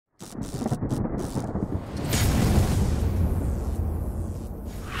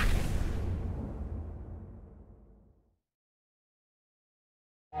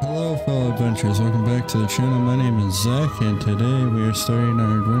adventures, welcome back to the channel. My name is Zach, and today we are starting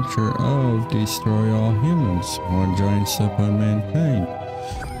our adventure of Destroy All Humans, one giant step on mankind.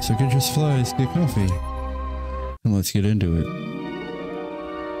 So get your supplies, get comfy, and let's get into it.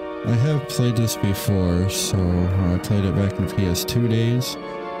 I have played this before, so I played it back in PS2 days,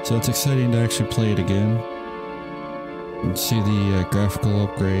 so it's exciting to actually play it again and see the graphical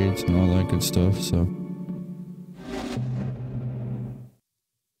upgrades and all that good stuff, so...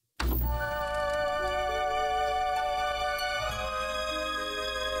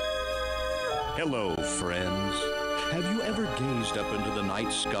 Hello, friends. Have you ever gazed up into the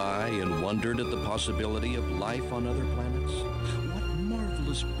night sky and wondered at the possibility of life on other planets? What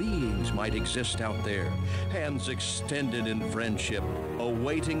marvelous beings might exist out there, hands extended in friendship,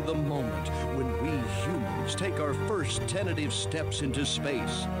 awaiting the moment when we humans take our first tentative steps into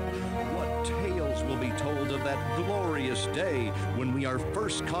space? What tales will be told of that glorious day when we are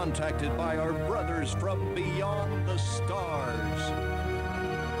first contacted by our brothers from beyond the stars?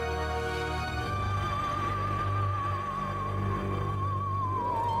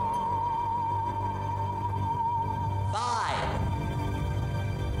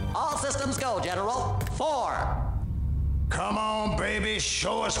 Systems go, General. 4. Come on, baby.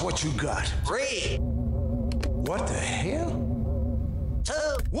 Show us what you got. 3. What the hell? 2.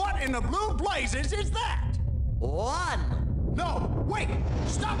 What in the blue blazes is that? 1. No, wait.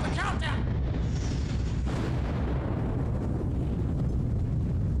 Stop the countdown.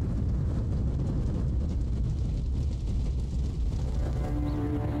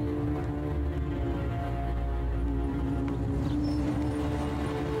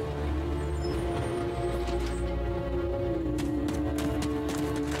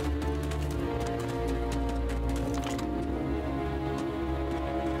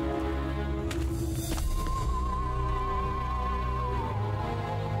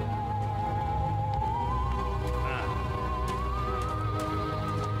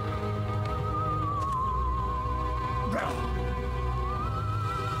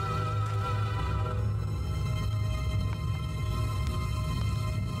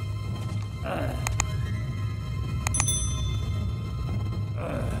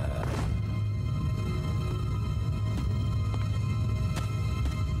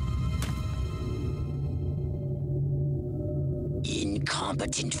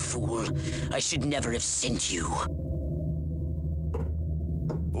 Incompetent fool. I should never have sent you.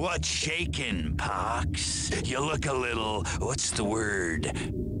 What's shaking, Pox? You look a little, what's the word?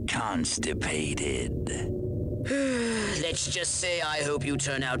 Constipated. Let's just say I hope you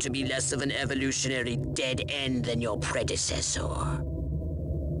turn out to be less of an evolutionary dead end than your predecessor.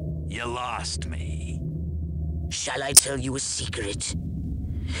 You lost me. Shall I tell you a secret?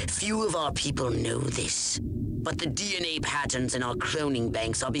 Few of our people know this, but the DNA patterns in our cloning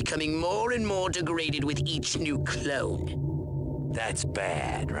banks are becoming more and more degraded with each new clone. That's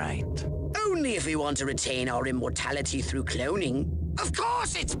bad, right? Only if we want to retain our immortality through cloning. Of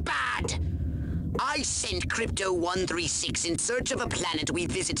course it's bad! I sent Crypto-136 in search of a planet we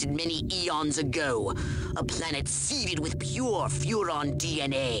visited many eons ago. A planet seeded with pure Furon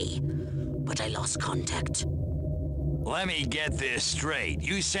DNA. But I lost contact. Let me get this straight.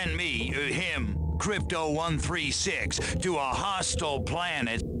 You sent me, him, Crypto-136, to a hostile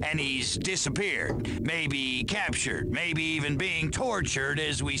planet, and he's disappeared. Maybe captured, maybe even being tortured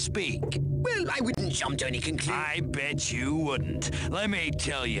as we speak. Well, I wouldn't jump to any conclusion. I bet you wouldn't. Let me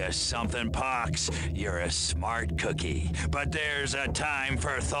tell you something, Pox. You're a smart cookie. But there's a time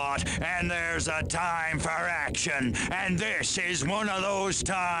for thought, and there's a time for action. And this is one of those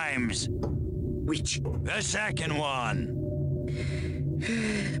times. Which? The second one.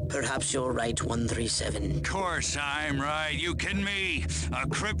 Perhaps you're right, 137. Of course I'm right. You kidding me? A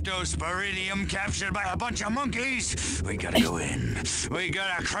cryptosporidium captured by a bunch of monkeys? We gotta go in. We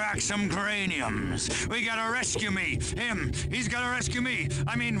gotta crack some craniums. We gotta rescue me. Him. He's gotta rescue me.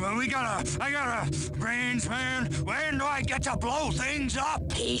 I mean, I gotta... Brains, man. When do I get to blow things up?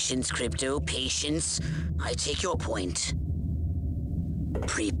 Patience, Crypto, patience. I take your point.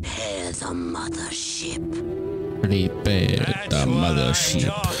 Prepare the mothership. Prepare the mothership. That's what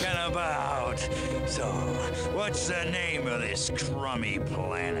I'm talking about. So, what's the name of this crummy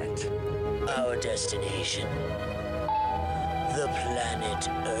planet? Our destination. The planet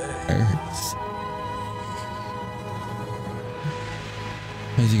Earth.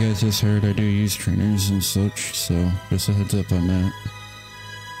 As you guys just heard, I do use trainers and such, so just a heads up on that.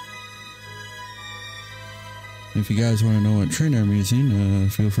 If you guys want to know what trainer I'm using,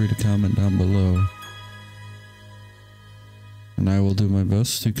 feel free to comment down below. And I will do my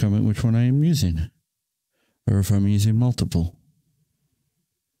best to comment which one I am using. Or if I'm using multiple.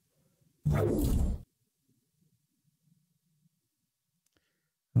 Oh,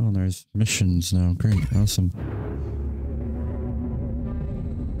 there's missions now. Great. Awesome.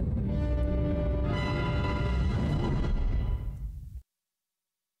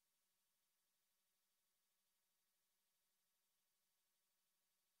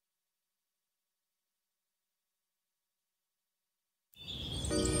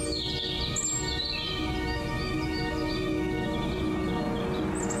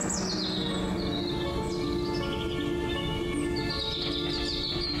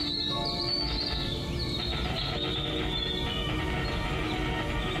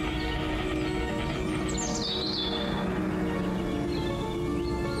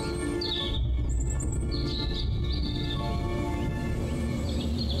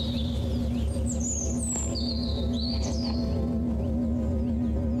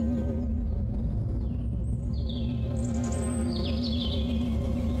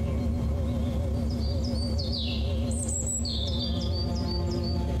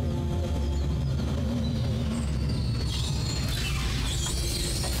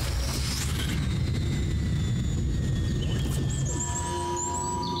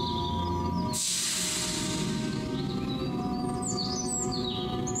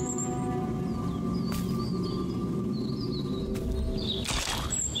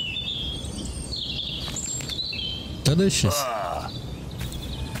 Delicious.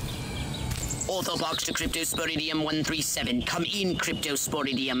 Orthobox to Cryptosporidium 137. Come in,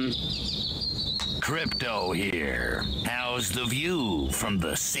 Cryptosporidium. Crypto here. How's the view from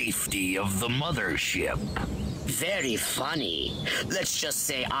the safety of the mothership? Very funny. Let's just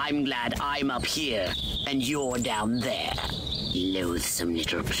say I'm glad I'm up here and you're down there. Loathsome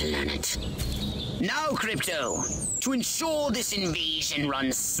little planet. Now, Crypto, to ensure this invasion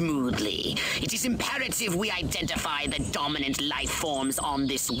runs smoothly, it is imperative we identify the dominant life forms on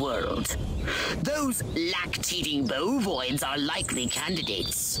this world. Those lactating bovoids are likely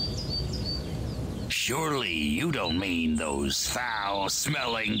candidates. Surely you don't mean those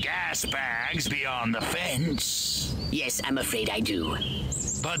foul-smelling gas bags beyond the fence? Yes, I'm afraid I do.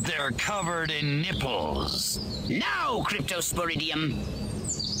 But they're covered in nipples. Now, Cryptosporidium!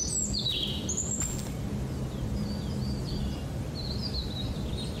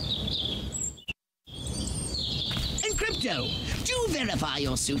 And Crypto, do verify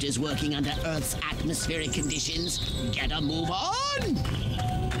your suit is working under Earth's atmospheric conditions. Get a move on!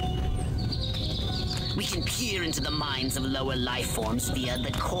 We can peer into the minds of lower life forms via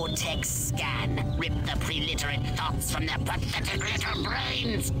the Cortex scan. Rip the preliterate thoughts from their pathetic little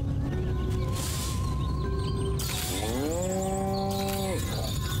brains.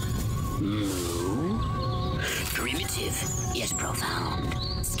 Primitive, yet profound.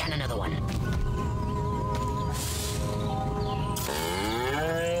 Scan another one.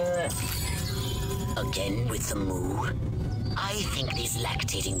 Again with the moo. I think these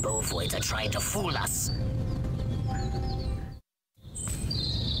lactating bovoids are trying to fool us.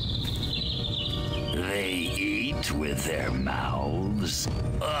 They eat with their mouths?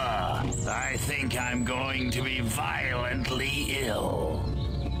 I think I'm going to be violently ill.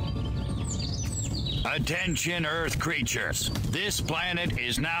 Attention, Earth creatures. This planet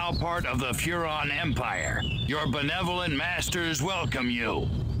is now part of the Furon Empire. Your benevolent masters welcome you.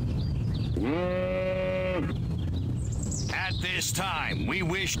 At this time, we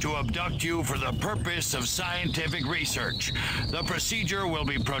wish to abduct you for the purpose of scientific research. The procedure will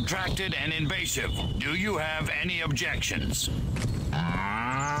be protracted and invasive. Do you have any objections?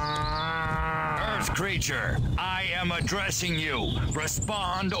 Earth creature, I am addressing you.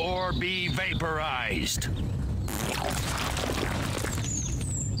 Respond or be vaporized.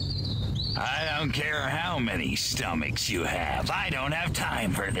 I don't care how many stomachs you have. I don't have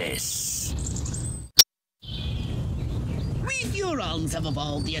time for this. We Furons have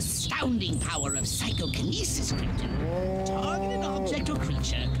evolved the astounding power of psychokinesis, Crypto. Target an object or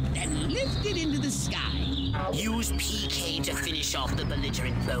creature, then lift it into the sky. Use PK to finish off the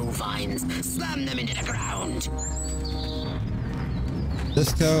belligerent bovines. Slam them into the ground.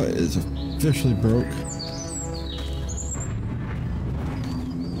 This cow is officially broke.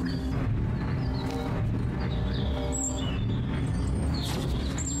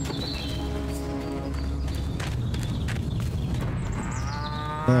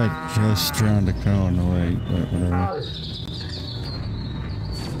 I just drowned a cow in the lake, but whatever.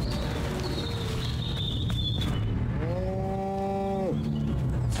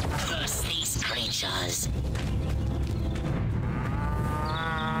 Curse these creatures.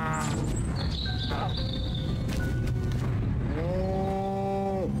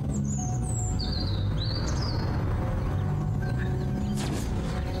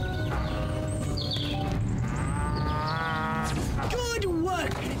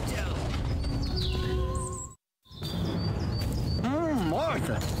 work, Crypto!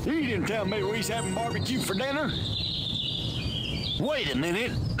 Martha, you didn't tell me we was having barbecue for dinner. Wait a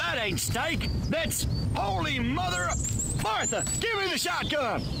minute, that ain't steak. That's holy mother... Martha, give me the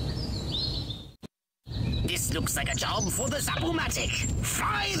shotgun! This looks like a job for the Zapumatic.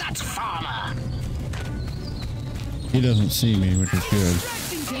 Fry that farmer! He doesn't see me, which is good.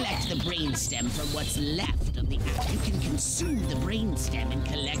 Collect the brainstem from what's left of the app. You can consume the brainstem and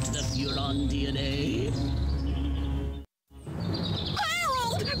collect the Furon DNA.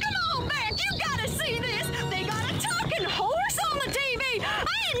 Harold, come on back! You gotta see this! They got a talking horse on the TV! I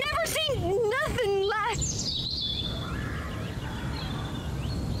ain't never seen nothing like...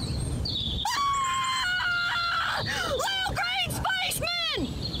 Ah! Little green spaceman!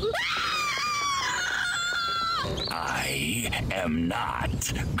 Ah! I am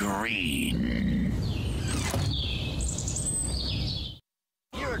not green.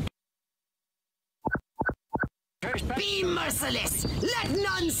 Be merciless! Let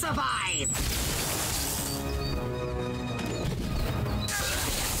none survive!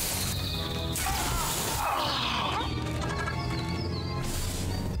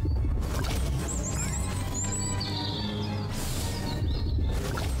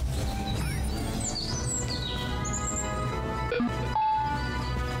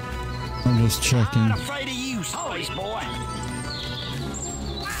 I'm just checking. Not afraid of you, toys, boy.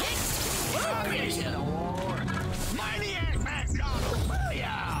 Maniac McDonald, will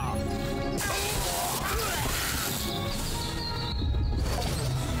ya?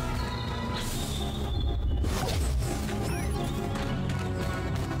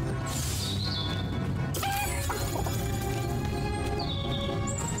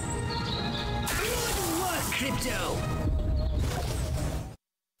 Good work, Crypto!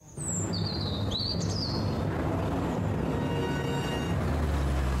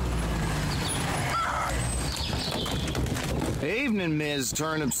 Evening, Ms.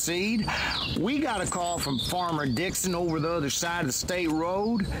 Turnipseed. We got a call from Farmer Dixon over the other side of the state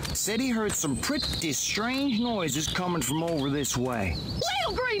road. Said he heard some pretty strange noises coming from over this way.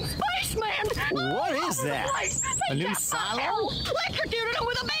 Little green spaceman! What is that? A new silo? Electrocuted him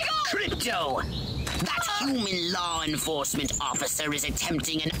with a big old... Crypto! That human law enforcement officer is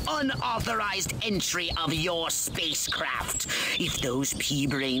attempting an unauthorized entry of your spacecraft. If those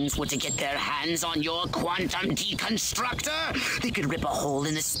pea-brains were to get their hands on your quantum deconstructor, they could rip a hole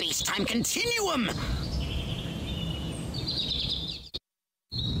in the space-time continuum.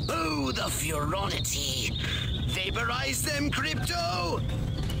 Oh, the Furonity. Vaporize them, Crypto!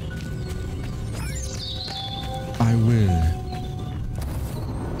 I will.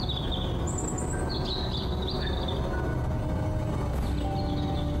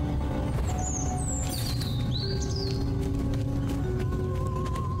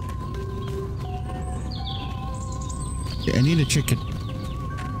 I need a chicken.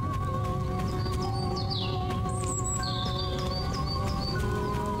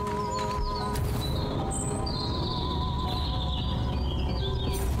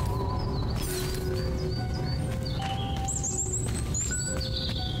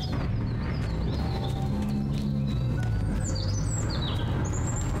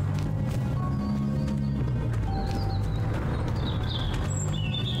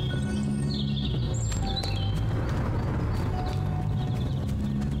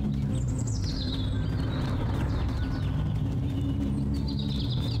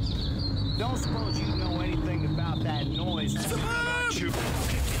 Don't suppose you know anything about that noise.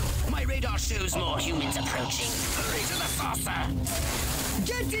 My radar shows more humans approaching. Hurry to the saucer!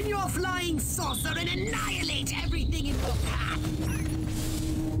 Get in your flying saucer and annihilate everything in your path!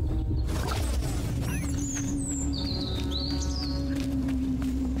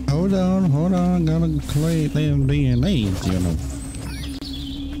 Hold on, gotta collect them DNAs, you know.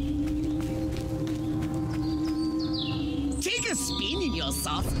 Take a spin in your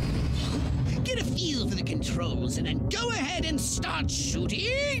saucer. Get a feel for the controls and then go ahead and start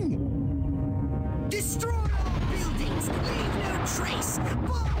shooting! Destroy all buildings, leave no trace!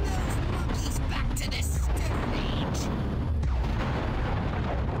 Bomb those monkeys back to the Stone Age!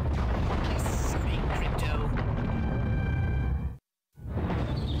 Nice shooting, Crypto.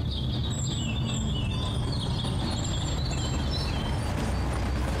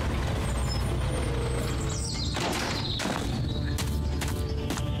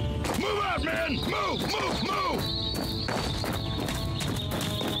 Move out, man! Move!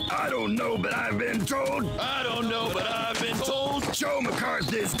 I don't know, but I've been told. Joe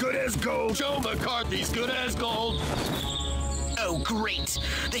McCarthy's good as gold. Oh, great.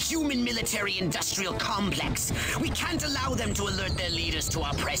 The human military-industrial complex. We can't allow them to alert their leaders to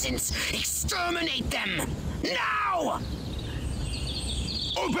our presence. Exterminate them! Now!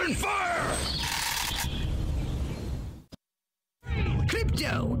 Open fire!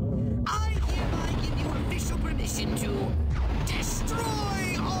 Crypto, I hereby give you official permission to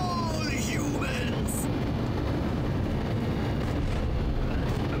destroy all humans!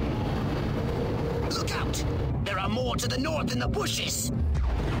 Look out! There are more to the north in the bushes!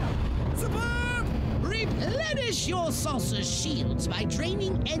 Superb! Replenish your saucer's shields by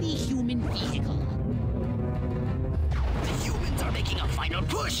draining any human vehicle. The humans are making a final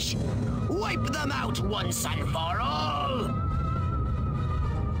push! Wipe them out once and for all!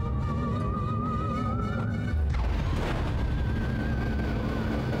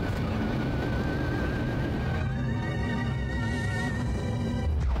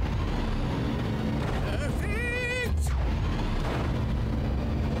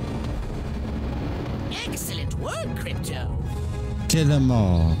 Excellent work, Crypto. Kill them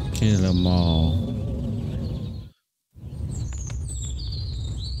all. Kill them all.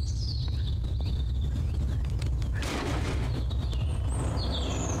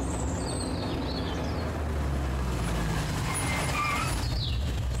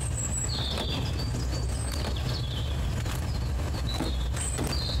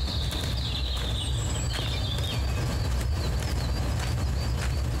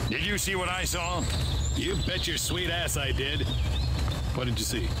 Did you see what I saw? You bet your sweet ass I did. What did you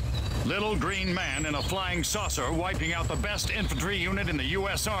see? Little green man in a flying saucer wiping out the best infantry unit in the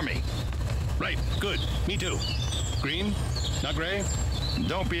U.S. Army. Right, good. Me too. Green? Not gray?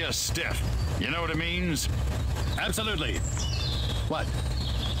 Don't be a stiff. You know what it means? Absolutely. What?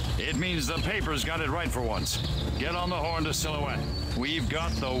 It means the papers got it right for once. Get on the horn to Silhouette. We've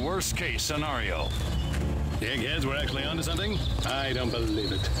got the worst case scenario. The eggheads were actually onto something? I don't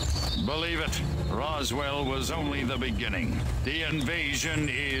believe it. Believe it. Roswell was only the beginning. The invasion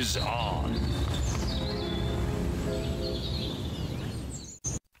is on.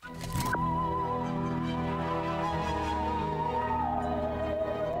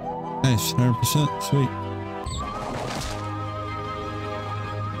 Nice, 100%, sweet.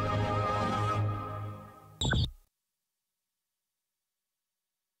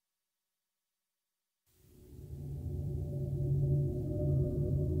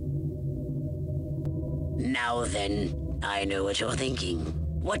 Now then, I know what you're thinking.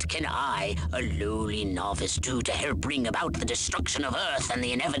 What can I, a lowly novice, do to help bring about the destruction of Earth and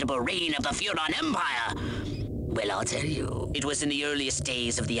the inevitable reign of the Furon Empire? Well, I'll tell you. It was in the earliest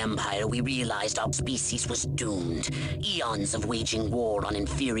days of the Empire we realized our species was doomed. Eons of waging war on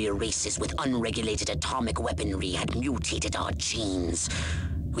inferior races with unregulated atomic weaponry had mutated our genes.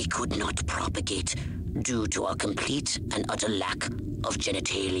 We could not propagate due to our complete and utter lack of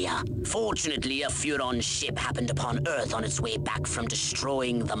genitalia. Fortunately, a Furon ship happened upon Earth on its way back from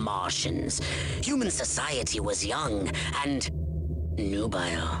destroying the Martians. Human society was young and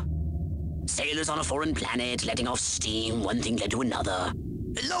nubile. Sailors on a foreign planet, letting off steam, one thing led to another.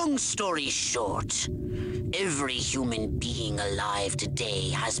 Long story short, every human being alive today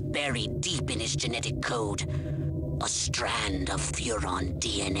has buried deep in his genetic code a strand of Furon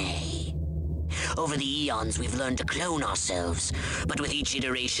DNA. Over the eons, we've learned to clone ourselves, but with each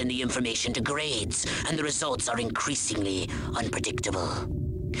iteration, the information degrades, and the results are increasingly unpredictable.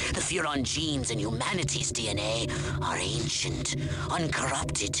 The Furon genes in humanity's DNA are ancient,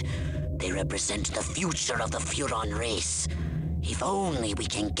 uncorrupted. They represent the future of the Furon race. If only we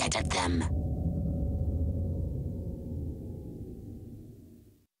can get at them.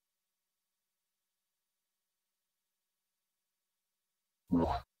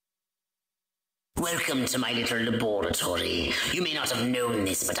 Welcome to my little laboratory. You may not have known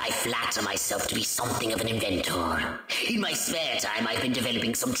this, but I flatter myself to be something of an inventor. In my spare time, I've been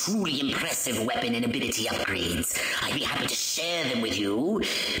developing some truly impressive weapon and ability upgrades. I'd be happy to share them with you.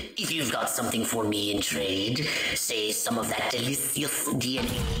 If you've got something for me in trade, say some of that delicious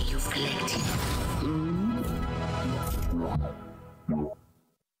DNA you've collected.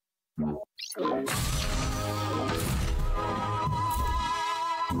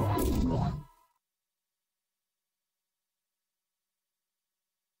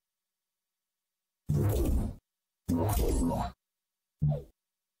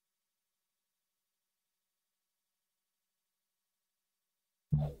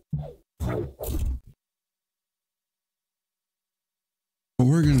 What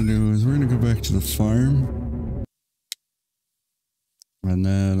we're gonna do is we're gonna go back to the farm, and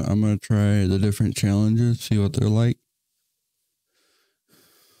then I'm gonna try the different challenges, see what they're like.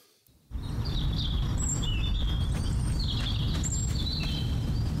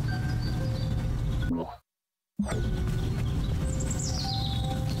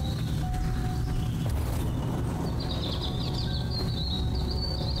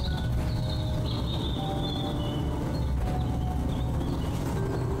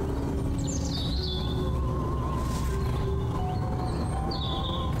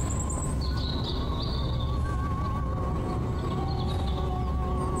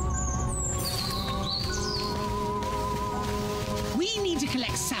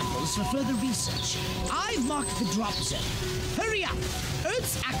 collect samples for further research. I've marked the drop zone. Hurry up!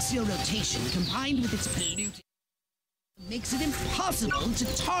 Earth's axial rotation combined with its polluted makes it impossible to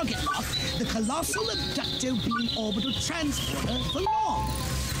target lock the colossal Abducto Beam Orbital Transporter for long.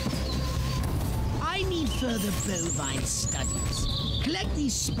 I need further bovine studies. Collect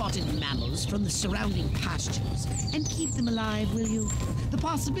these spotted mammals from the surrounding pastures and keep them alive, will you? The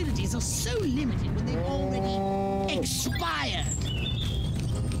possibilities are so limited when they've already expired.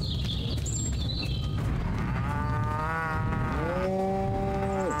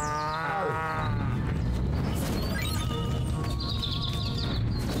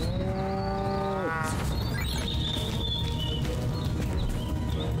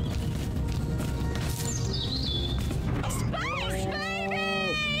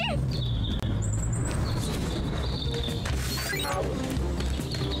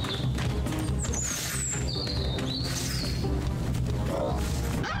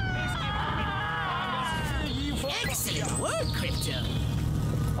 Excellent work, Crypto.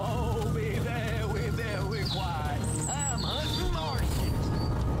 Oh, be there, we're quiet. I'm hunting Martians.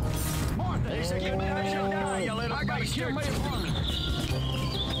 Martha, they said you die, you little bastard.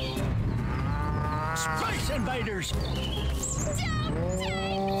 Space invaders!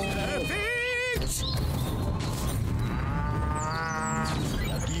 Perfect!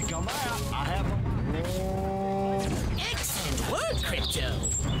 You come out, I have a... Excellent work, Crypto.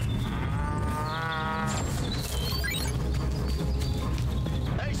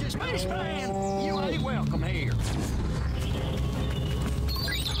 Hey, Spaceman! You ain't welcome here.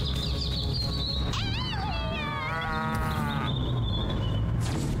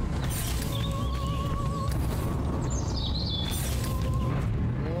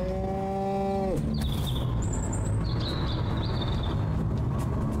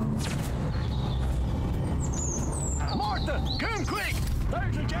 Martha, come quick!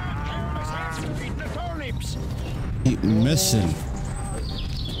 There's a giant careless hamster eating the turnips! Keep missing.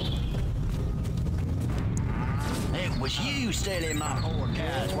 It was you stealing my poor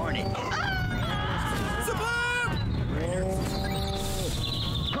cows, weren't it? Suburb!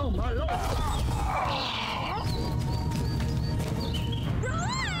 Oh, my Lord!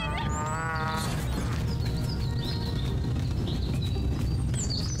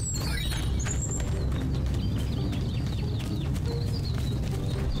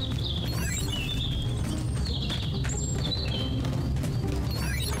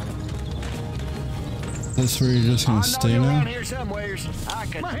 That's where you're just gonna stay around now? here somewheres. I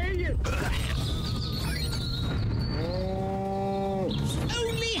can hear you.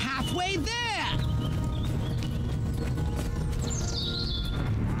 Only halfway there.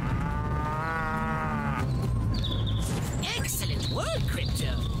 Excellent work,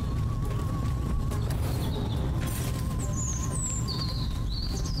 Crypto.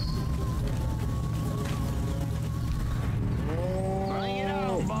 Bring it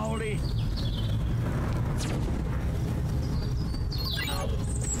on, Baldy.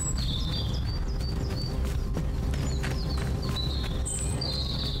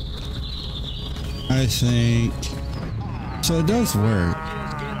 I think so. It does work,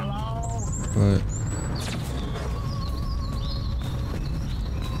 Just get along. but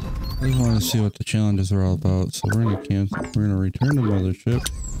I just want to see what the challenges are all about. So we're gonna cancel. We're gonna return to mothership.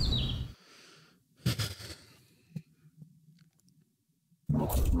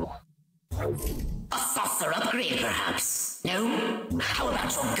 A saucer upgrade, perhaps? No? How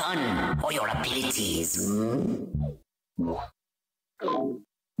about your gun or your abilities?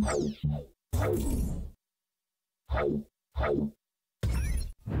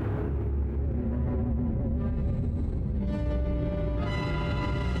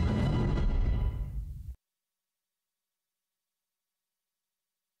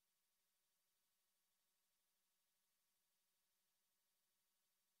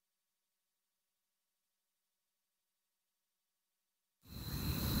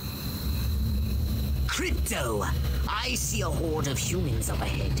 Crypto! I see a horde of humans up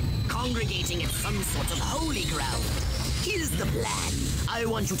ahead, congregating at some sort of holy ground. Here's the plan. I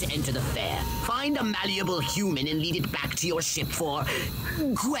want you to enter the fair, find a malleable human and lead it back to your ship for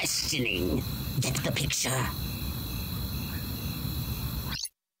questioning. Get the picture?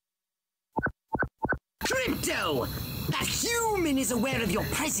 Crypto! That human is aware of your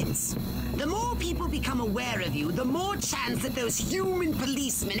presence. The more people become aware of you, the more chance that those human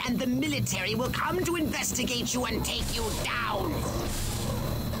policemen and the military will come to investigate you and take you down.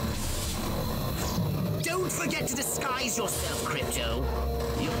 Don't forget to disguise yourself, Crypto.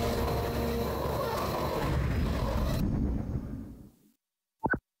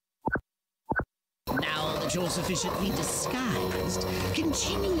 Now the If you're sufficiently disguised,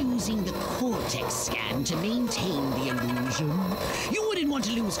 continue using the Cortex scan to maintain the illusion. You wouldn't want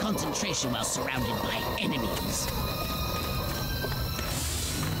to lose concentration while surrounded by enemies.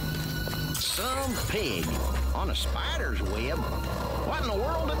 Some pig on a spider's web? What in the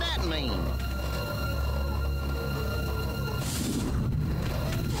world did that mean?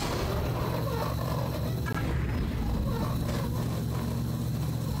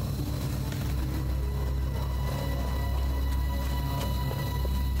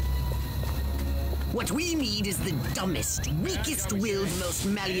 What we need is the dumbest, weakest-willed, most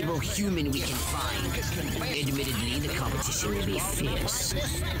malleable human we can find. Admittedly, the competition will be fierce.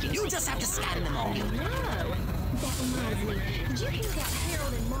 You just have to scan them all. No. That reminds me. Did you hear about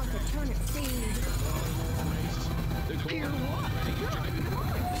Harold and Martha Turnip Seed? Hear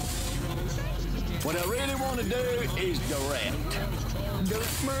what I really want to do is direct.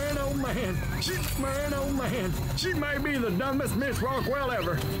 Man, oh man, she may be the dumbest Miss Rockwell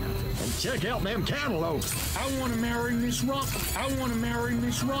ever. And check out them cantaloupes. I want to marry Miss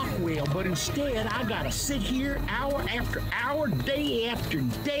Rockwell, but instead I gotta sit here hour after hour, day after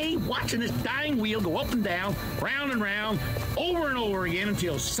day, watching this dying wheel go up and down, round and round, over and over again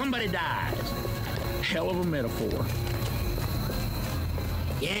until somebody dies. Hell of a metaphor.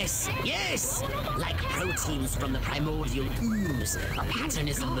 Yes, yes! Like proteins from the primordial ooze, a pattern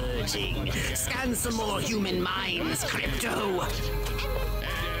is emerging. Scan some more human minds, Crypto!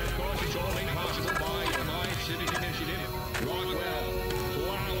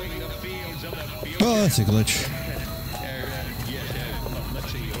 Oh, that's a glitch.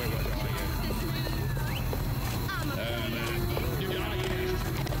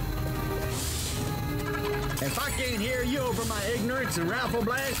 If I can't hear you over my ignorance and rifle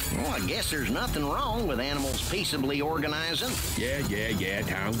blast... Well, I guess there's nothing wrong with animals peaceably organizing. Yeah,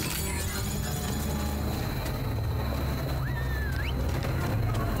 Tom.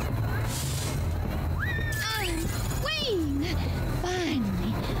 Queen!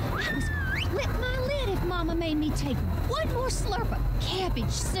 Finally. I was flip my lid if Mama made me take one more slurp of cabbage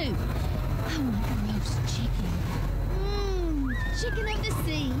soup. I want the roast chicken. Chicken of the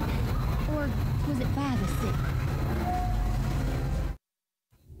sea. Or was it by the sea?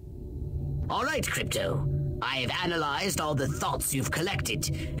 All right, Crypto. I've analyzed all the thoughts you've collected,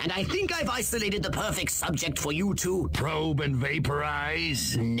 and I think I've isolated the perfect subject for you to... Probe and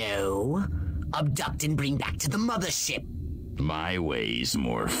vaporize? No. Abduct and bring back to the mothership. My way's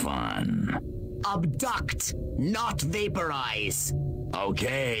more fun. Abduct, not vaporize.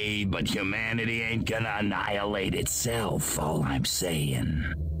 Okay, but humanity ain't gonna annihilate itself, all I'm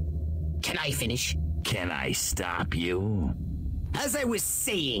saying. Can I finish? Can I stop you? As I was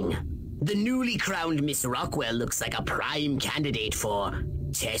saying, the newly crowned Miss Rockwell looks like a prime candidate for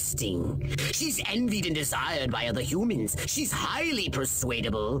testing. She's envied and desired by other humans. She's highly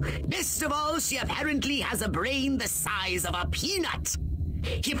persuadable. Best of all, she apparently has a brain the size of a peanut.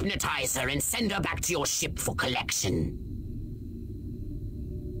 Hypnotize her and send her back to your ship for collection.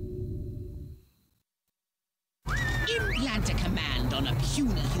 Implant a command on a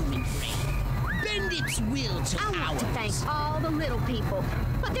puny human brain. Bend its will to I want ours. to thank all the little people,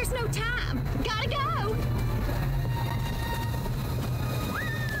 but there's no time. Gotta go.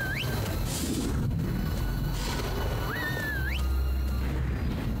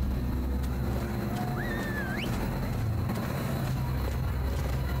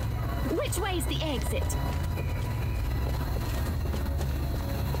 Which way's the exit?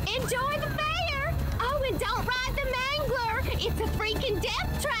 Enjoy the fair! Oh, and don't ride the mangler! It's a freaking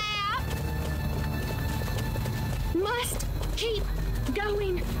death trap! Must keep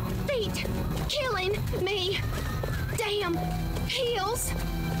going. Feet killing me. Damn heels.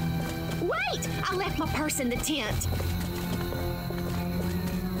 Wait! I left my purse in the tent.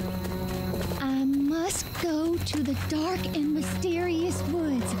 I must go to the dark and mysterious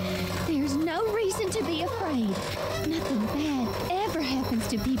woods. There's no reason to be afraid. Nothing bad ever happens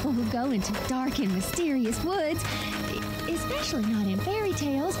to people who go into dark and mysterious woods, especially not in fairy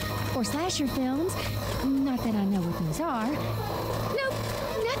tales or slasher films. Not that I know what those are. Nope,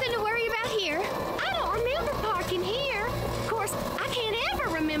 nothing to worry about here. I don't remember parking here. Of course, I can't ever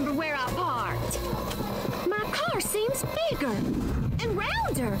remember where I parked. My car seems bigger and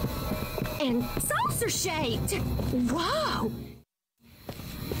rounder and saucer-shaped. Whoa!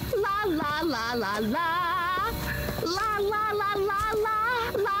 La la la la la. La la la la la.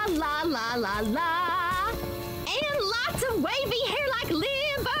 La la la la la. And lots of wavy hair like liver.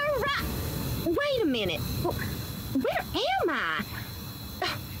 Wait a minute. Where am I?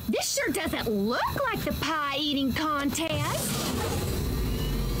 This sure doesn't look like the pie-eating contest.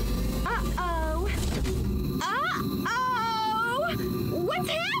 Uh-oh.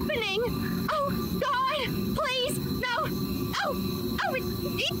 What's happening? Oh, God, please, no. Oh, it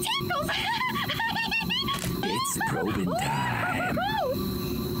tickles. It's probing time.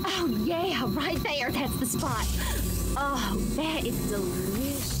 Oh, yeah, right there. That's the spot. Oh, that is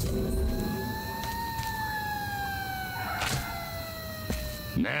delicious.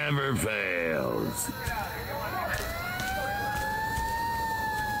 Never fails.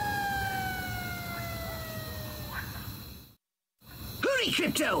 Hurry,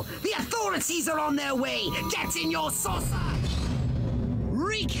 Crypto! The authorities are on their way! Get in your saucer!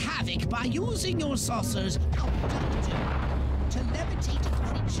 Wreak havoc by using your saucer's abductor to levitate a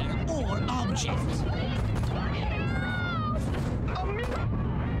creature or object.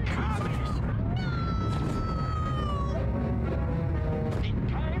 It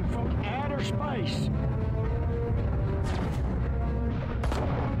came from outer space.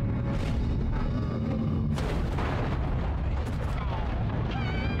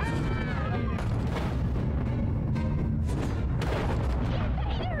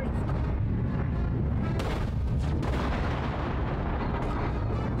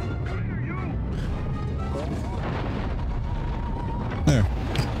 There.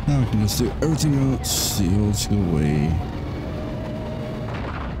 Now we can just do everything else the old school way.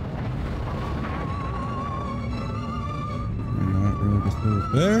 And not really just put it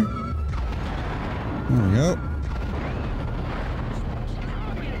there. There we go.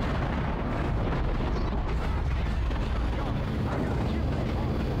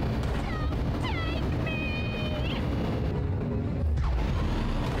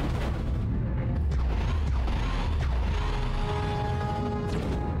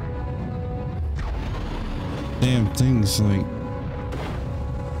 Damn things like.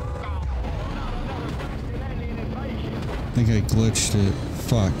 I think I glitched it.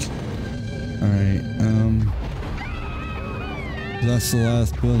 Fuck. Alright, that's the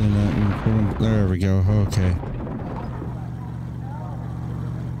last building that we put in. There we go, okay.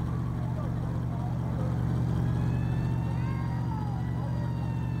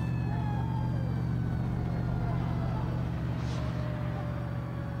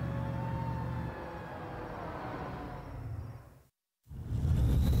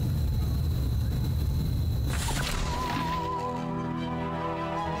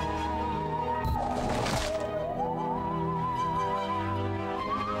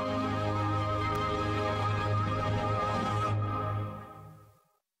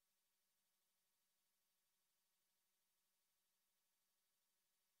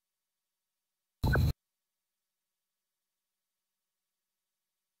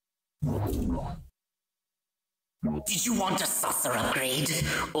 Did you want a saucer upgrade?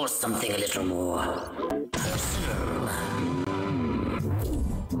 Or something a little more personal?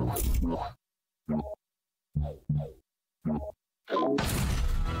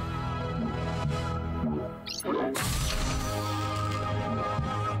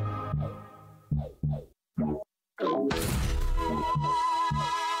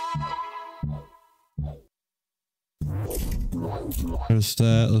 There's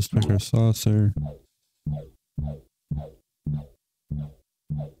that. Let's pick our saucer.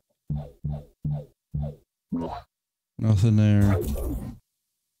 Nothing there.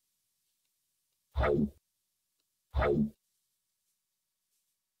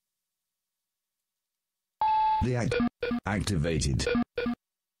 The activated.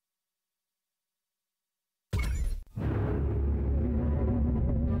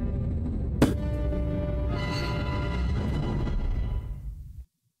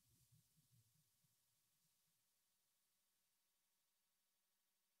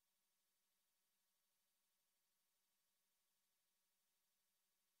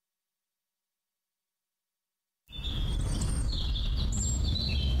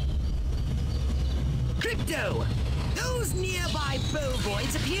 Crypto! Those nearby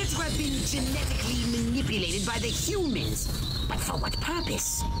bovoids appear to have been genetically manipulated by the humans. But for what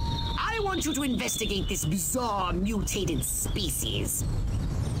purpose? I want you to investigate this bizarre mutated species.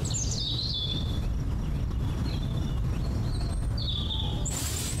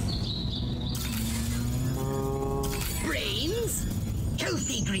 Brains?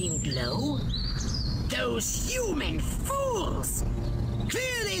 Healthy green glow? Those human fools!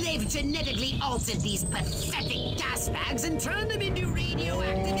 Clearly they've genetically altered these pathetic gas bags and turned them into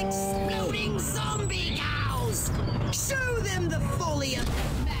radioactive exploding zombie cows! Show them the folly of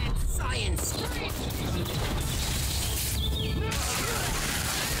mad science!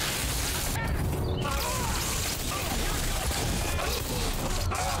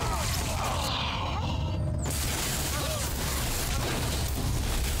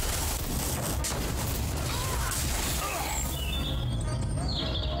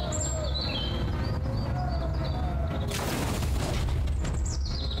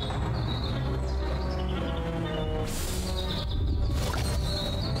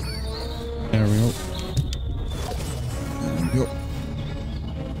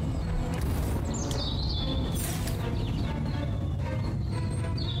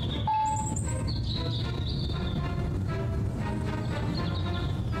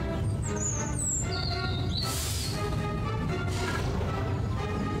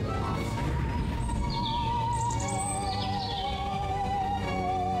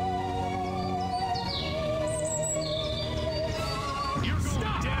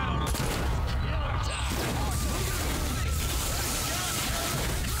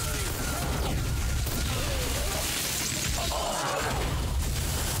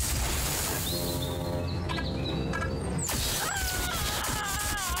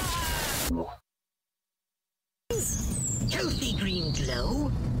 filthy green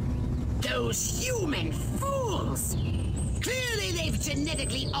glow? Those human fools! Clearly they've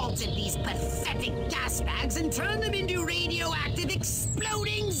genetically altered these pathetic gas bags and turned them into radioactive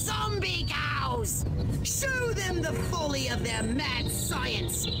exploding zombie cows! Show them the folly of their mad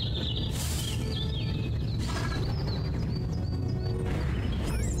science!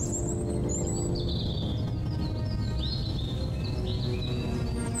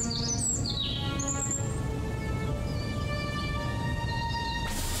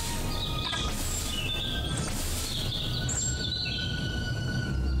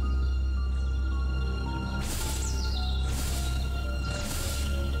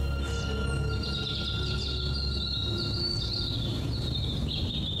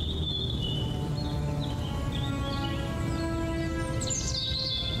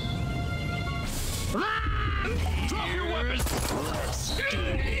 Drop your weapons! Let's do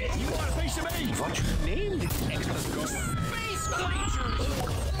this! You want a piece of me? What's your name, Detective? Space creatures!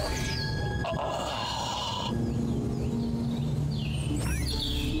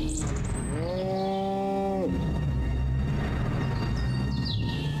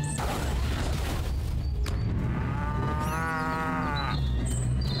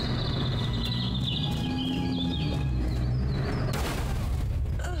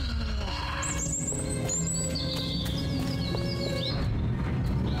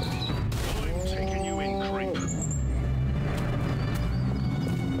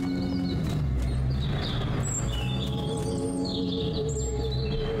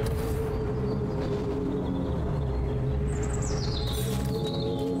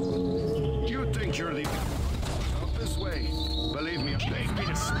 You're the... Up this way. Believe me, beg me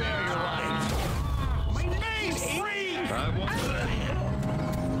to spare your life. My name's Freeze! I won't...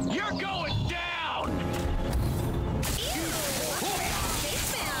 You're going down!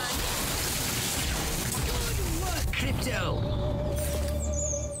 Good work, Crypto!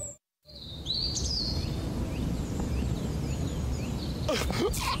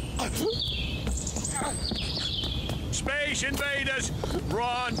 Space invaders!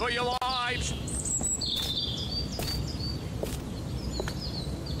 Run for your lives!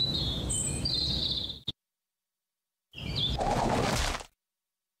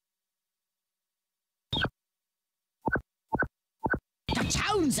 The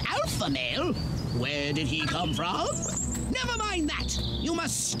town's alpha male? Where did he come from? Never mind that. You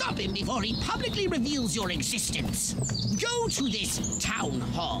must stop him before he publicly reveals your existence. Go to this town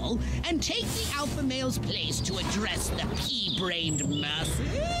hall and take the alpha male's place to address the pea-brained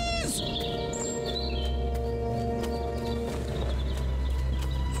masses.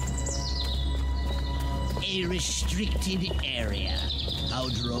 A restricted area. How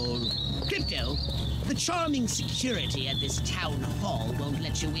droll. Crypto, the charming security at this town hall won't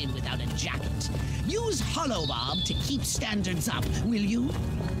let you in without a jacket. Use Holobob to keep standards up, will you?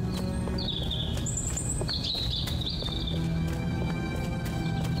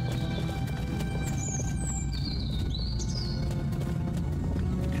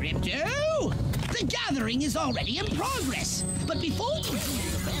 Crypto! The gathering is already in progress. But before we do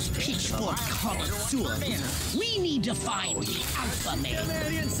those pitchfork connoisseurs, we need to find the alpha male.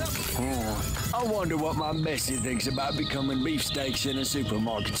 I wonder what my Bessie thinks about becoming beefsteaks in a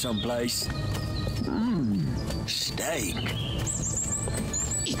supermarket someplace. Steak.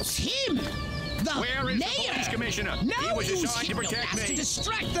 It's him! The Where is mayor! the police commissioner? Now He was use assigned to protect Hypnoblast to me.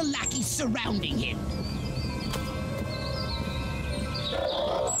 distract the lackeys surrounding him.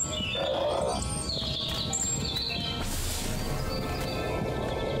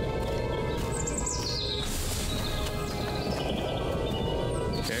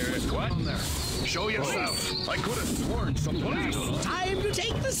 There's what? There. Show yourself. I could have sworn some police. Time to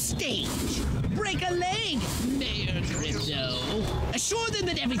take the stage. Break a leg, Mayor Crypto. Assure them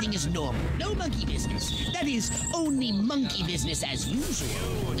that everything is normal. No monkey business. That is, only monkey business as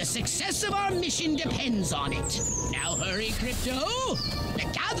usual. The success of our mission depends on it. Now hurry, Crypto. The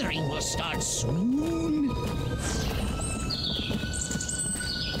gathering will start soon.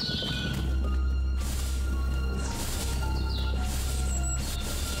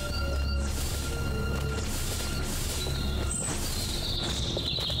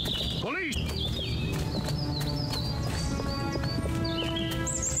 Police!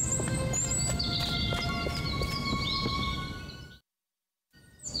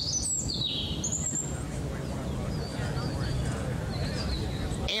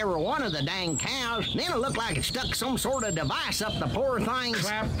 care of one of the dang cows, then it looked like it stuck some sort of device up the poor thing's...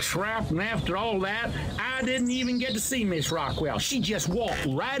 Clap, and after all that, I didn't even get to see Miss Rockwell. She just walked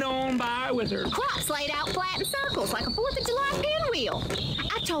right on by with her crops laid out flat in circles like a 4th of July pinwheel.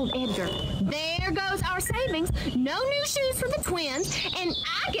 I told Edgar, there goes our savings. No new shoes for the twins, and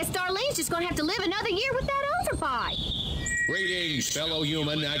I guess Darlene's just gonna have to live another year with that overbite. Greetings, fellow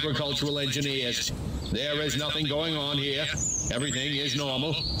human agricultural engineers. There is nothing going on here. Everything is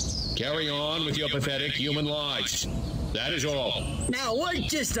normal. Carry on with your pathetic human lives. That is all. Now, wait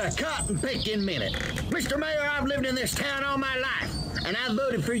just a cotton-picking minute. Mr. Mayor, I've lived in this town all my life, and I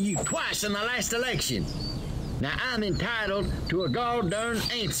voted for you twice in the last election. Now, I'm entitled to a gall-darn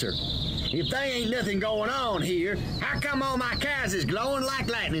answer. If there ain't nothing going on here, how come all my cows is glowing like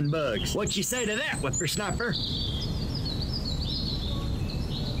lightning bugs? What you say to that, whippersnapper?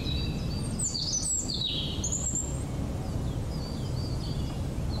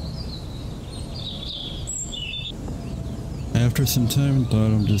 After some time, I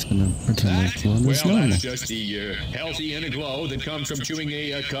thought I'm just gonna pretend like one is normal. That's just the healthy inner glow that comes from chewing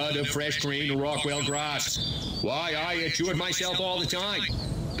a cud of fresh green Rockwell grass. Why, I chew it myself all the time.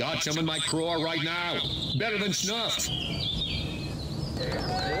 Got some in my craw right now. Better than snuff.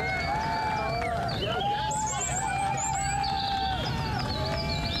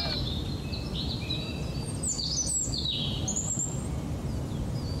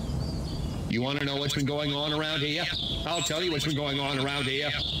 You want to know what's been going on around here? I'll tell you what's been going on around here.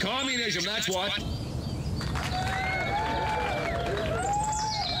 Communism, that's what.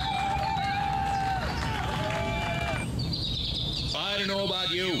 I don't know about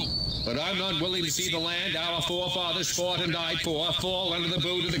you, but I'm not willing to see the land our forefathers fought and died for fall under the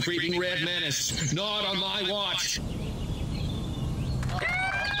boot of the creeping red menace. Not on my watch.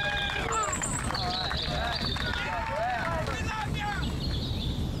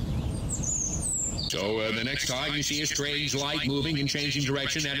 So the next time you see a strange light moving and changing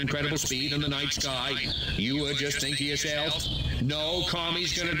direction at incredible speed in the night sky, you just think to yourself, no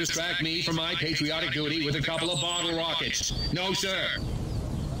commie's gonna distract me from my patriotic duty with a couple of bottle rockets. No, sir.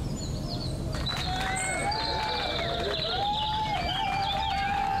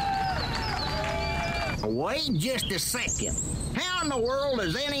 Wait just a second. How in the world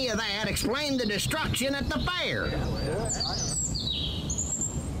does any of that explain the destruction at the fair?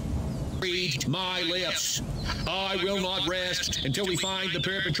 Read my lips. I will not rest until we find the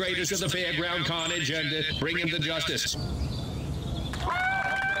perpetrators of the fairground carnage and bring them to justice.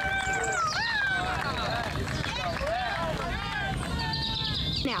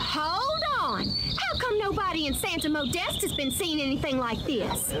 Now hold on. How come nobody in Santa Modeste has been seeing anything like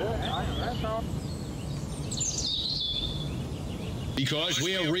this? Because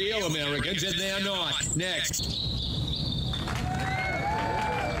we're real Americans and they're not. Next.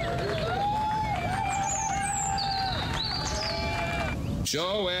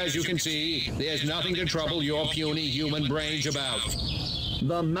 So, as you can see, there's nothing to trouble your puny human brains about.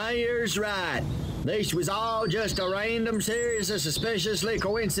 The mayor's right. This was all just a random series of suspiciously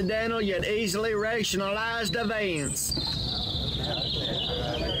coincidental yet easily rationalized events.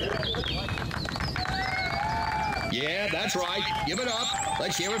 Yeah, that's right. Give it up.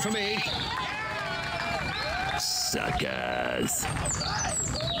 Let's hear it from me. Suckers.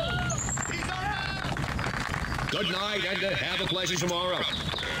 Good night, and have a pleasant tomorrow.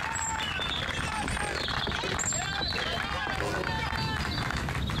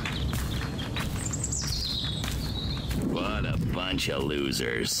 What a bunch of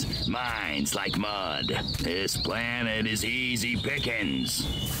losers. Mine's like mud. This planet is easy pickings.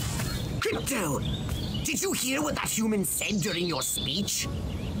 Crypto, did you hear what that human said during your speech?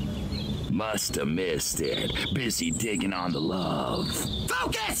 Must have missed it. Busy digging on the love.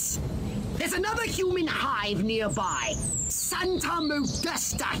 Focus! There's another human hive nearby. Santa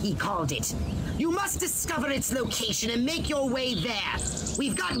Modesta, he called it. You must discover its location and make your way there.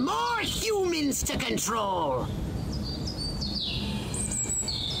 We've got more humans to control.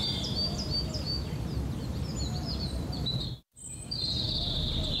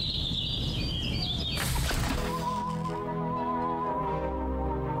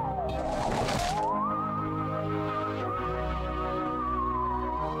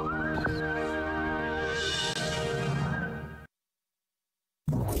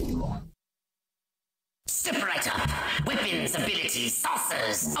 Step right up. Weapons, abilities,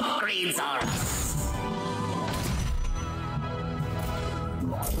 saucers, upgrades are...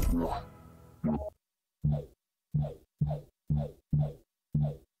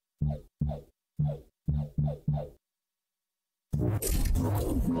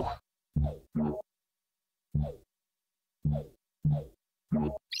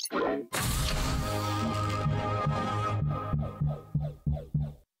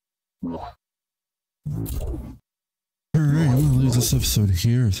 Alright, I'm gonna leave this episode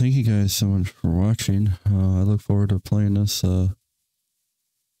here. Thank you guys so much for watching. I look forward to playing this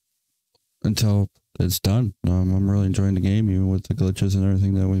until it's done. I'm really enjoying the game, even with the glitches and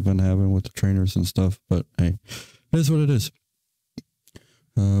everything that we've been having with the trainers and stuff. But hey, it is what it is.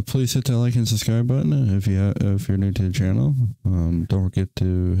 Please hit that like and subscribe button if you're new to the channel. Don't forget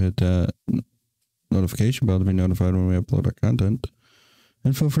to hit that notification bell to be notified when we upload our content.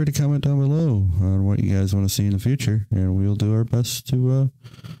 And feel free to comment down below on what you guys want to see in the future, and we'll do our best to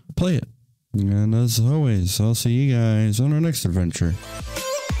play it. And as always, I'll see you guys on our next adventure.